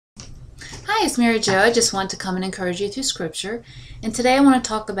Hi, it's Mary Jo. I just want to come and encourage you through Scripture. And today I want to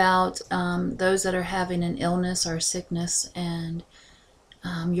talk about those that are having an illness or a sickness, and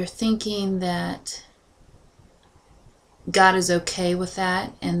you're thinking that God is okay with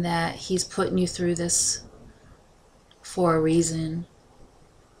that and that He's putting you through this for a reason.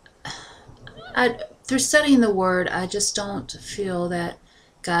 Through studying the Word, I just don't feel that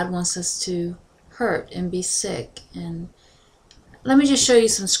God wants us to hurt and be sick. And let me just show you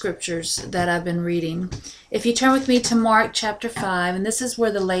some scriptures that I've been reading. If you turn with me to Mark chapter 5, and this is where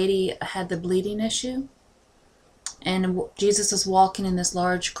the lady had the bleeding issue. And Jesus was walking in this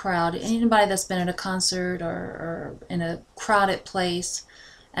large crowd. Anybody that's been at a concert or in a crowded place,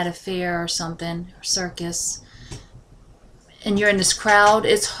 at a fair or something, or circus, and you're in this crowd,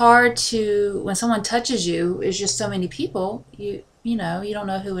 it's hard to, when someone touches you, it's just so many people, you don't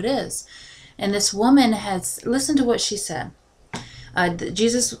know who it is. And this woman has, listen to what she said.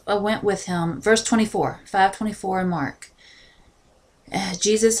 Jesus went with him. Verse 24, 5:24 in Mark.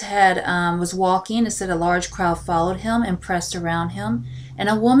 Jesus was walking. It said a large crowd followed him and pressed around him. And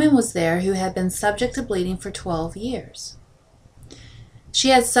a woman was there who had been subject to bleeding for 12 years. She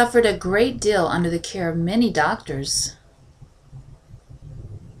had suffered a great deal under the care of many doctors.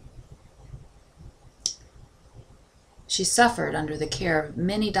 She suffered under the care of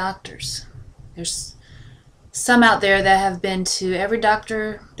many doctors. There's some out there that have been to every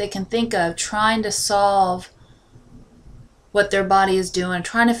doctor they can think of, trying to solve what their body is doing,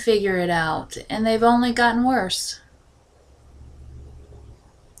 trying to figure it out, and they've only gotten worse.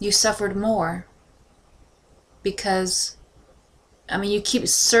 You suffered more because, you keep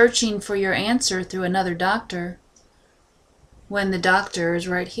searching for your answer through another doctor when the doctor is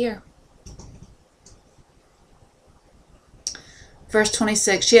right here. Verse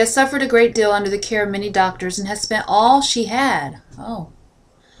 26, she has suffered a great deal under the care of many doctors and has spent all she had. Oh,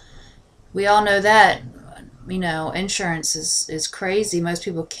 we all know that, insurance is crazy. Most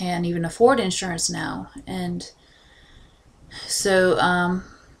people can't even afford insurance now. And so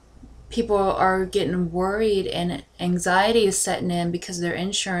people are getting worried and anxiety is setting in because of their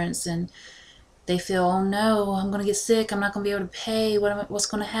insurance, and they feel, oh no, I'm going to get sick. I'm not going to be able to pay. What's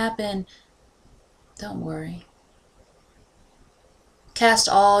going to happen? Don't worry. Cast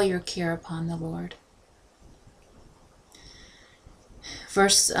all your care upon the Lord.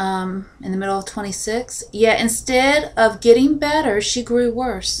 Verse in the middle of 26, yet instead of getting better, she grew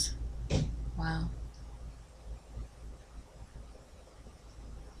worse. Wow.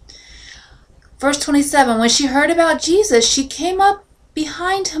 Verse 27, when she heard about Jesus, she came up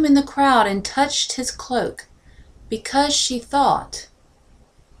behind him in the crowd and touched his cloak, because she thought,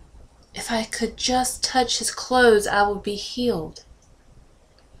 if I could just touch his clothes, I would be healed.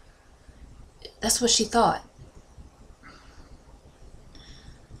 That's what she thought.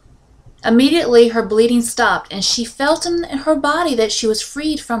 Immediately her bleeding stopped, and she felt in her body that she was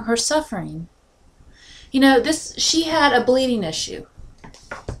freed from her suffering. She had a bleeding issue.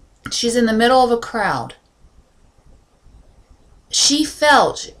 She's in the middle of a crowd. She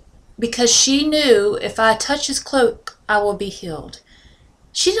felt, because she knew, if I touch his cloak, I will be healed.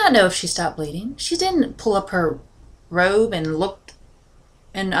 She did not know if she stopped bleeding. She didn't pull up her robe and look.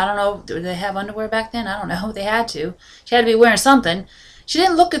 And I don't know, did they have underwear back then? I don't know. They had to. She had to be wearing something. She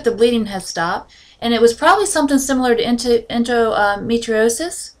didn't look at the bleeding had stopped. And it was probably something similar to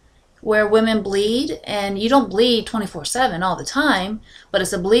endometriosis, where women bleed. And you don't bleed 24/7 all the time, but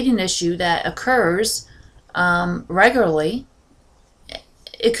it's a bleeding issue that occurs regularly.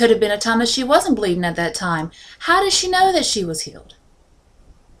 It could have been a time that she wasn't bleeding at that time. How did she know that she was healed?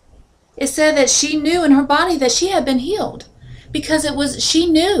 It said that she knew in her body that she had been healed. Because she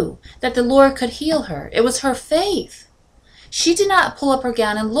knew that the Lord could heal her. It was her faith. She did not pull up her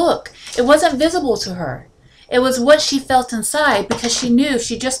gown and look. It wasn't visible to her. It was what she felt inside, because she knew if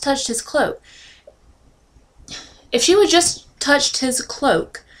she just touched his cloak. If she would just touched his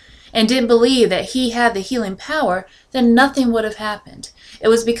cloak and didn't believe that he had the healing power, then nothing would have happened. It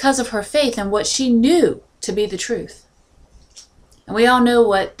was because of her faith and what she knew to be the truth. And we all know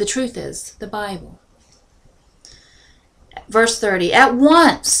what the truth is, the Bible. Verse 30, at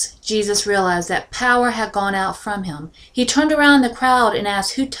once Jesus realized that power had gone out from him. He turned around in the crowd and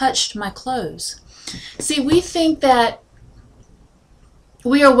asked, who touched my clothes? See, we think that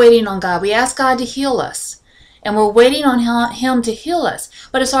we are waiting on God. We ask God to heal us, and we're waiting on him to heal us.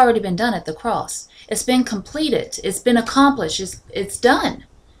 But it's already been done at the cross. It's been completed. It's been accomplished. It's done.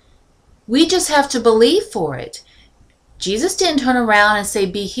 We just have to believe for it. Jesus didn't turn around and say,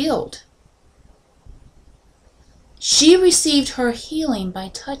 be healed. She received her healing by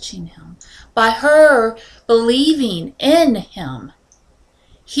touching him, by her believing in him.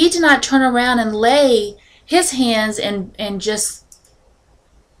 He did not turn around and lay his hands and just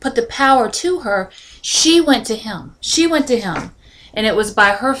put the power to her. She went to him. She went to him. And it was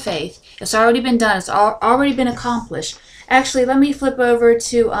by her faith. It's already been done. It's already been accomplished. Actually, let me flip over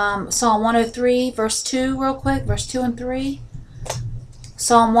to Psalm 103, verse 2 real quick. Verse 2 and 3.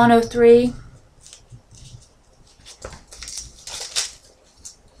 Psalm 103.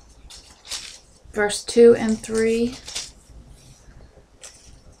 Verse 2 and 3.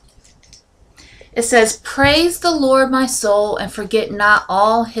 It says, "Praise the Lord, my soul, and forget not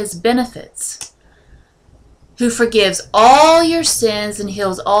all his benefits, who forgives all your sins and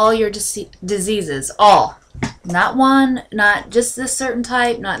heals all your diseases." All. Not one, not just this certain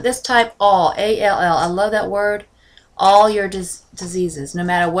type, not this type, all. A-L-L. I love that word. All your diseases. No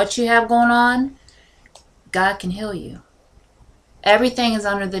matter what you have going on, God can heal you. Everything is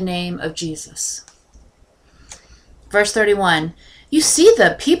under the name of Jesus. Verse 31. "You see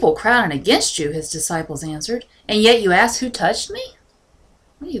the people crowding against you," his disciples answered, "and yet you ask who touched me?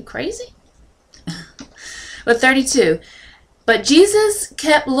 What are you, crazy?" But 32. "But Jesus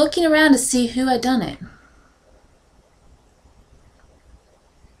kept looking around to see who had done it."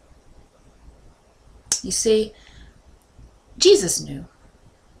 You see, Jesus knew.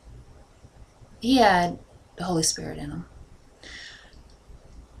 He had the Holy Spirit in him.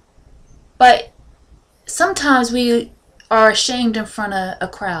 But sometimes we are ashamed in front of a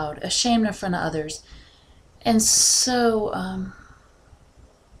crowd, ashamed in front of others. And so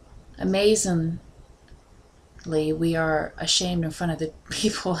amazingly, we are ashamed in front of the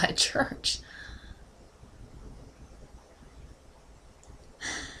people at church.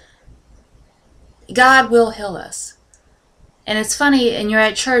 God will heal us. And it's funny, and you're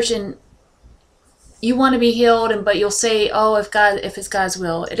at church and you want to be healed, but you'll say, "Oh, if it's God's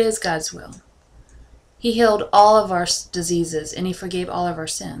will," it is God's will. He healed all of our diseases, and he forgave all of our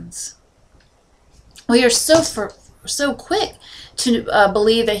sins. We are so quick to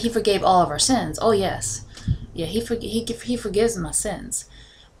believe that he forgave all of our sins. Oh yes, yeah, he forgives my sins.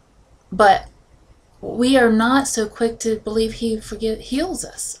 But we are not so quick to believe he heals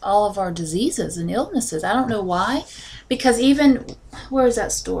us, all of our diseases and illnesses. I don't know why, because even, where is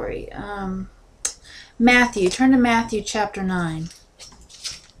that story? Matthew. Turn to Matthew chapter 9.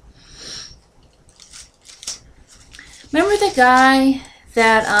 Remember the guy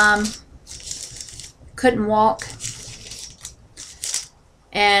that couldn't walk?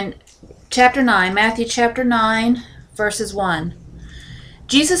 And chapter 9, Matthew chapter 9, verses 1.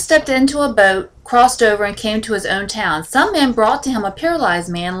 "Jesus stepped into a boat, crossed over, and came to his own town. Some men brought to him a paralyzed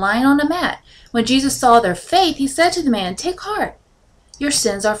man lying on a mat. When Jesus saw their faith, he said to the man, 'Take heart, your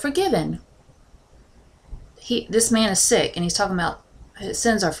sins are forgiven.'" This man is sick, and he's talking about his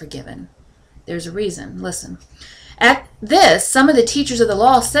sins are forgiven. There's a reason. Listen. At this, some of the teachers of the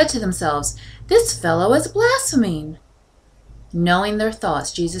law said to themselves, "This fellow is blaspheming." Knowing their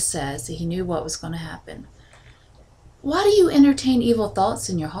thoughts, Jesus says that he knew what was going to happen. Why do you entertain evil thoughts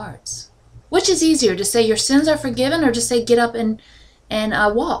in your hearts? Which is easier, to say your sins are forgiven, or to say get up and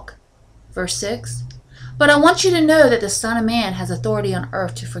walk? Verse 6. "But I want you to know that the Son of Man has authority on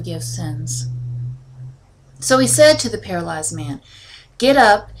earth to forgive sins." So he said to the paralyzed man, "Get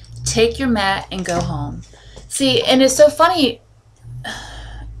up, take your mat, and go home." See, and it's so funny,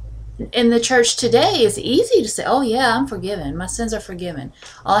 in the church today, it's easy to say, "Oh yeah, I'm forgiven. My sins are forgiven.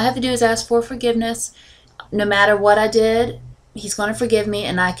 All I have to do is ask for forgiveness. No matter what I did, he's going to forgive me,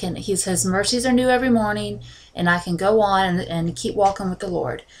 and his mercies are new every morning, and I can go on and keep walking with the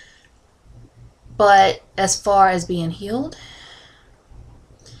Lord." But as far as being healed,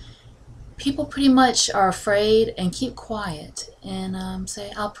 people pretty much are afraid and keep quiet and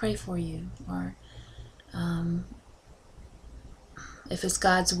say, "I'll pray for you," or if it's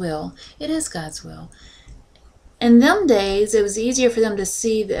God's will, it is God's will. In them days, it was easier for them to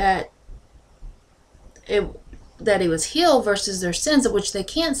see that he was healed versus their sins, which they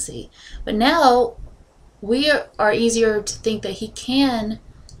can't see. But now we are easier to think that he can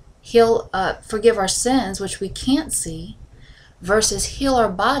heal, forgive our sins, which we can't see, versus heal our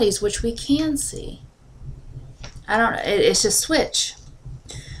bodies, which we can see. I don't know. It's just switch.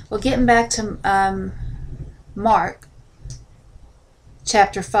 Well, getting back to Mark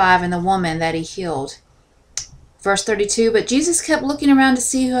chapter 5 and the woman that he healed. Verse 32, "But Jesus kept looking around to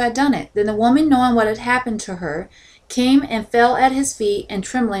see who had done it. Then the woman, knowing what had happened to her, came and fell at his feet, and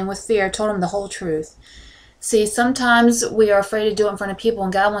trembling with fear told him the whole truth." See, sometimes we are afraid to do it in front of people,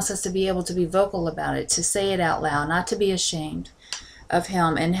 and God wants us to be able to be vocal about it, to say it out loud, not to be ashamed of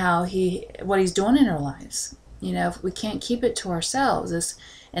him and what he's doing in our lives. You know, if we can't keep it to ourselves,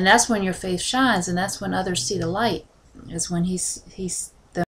 and that's when your faith shines, and that's when others see the light, is when he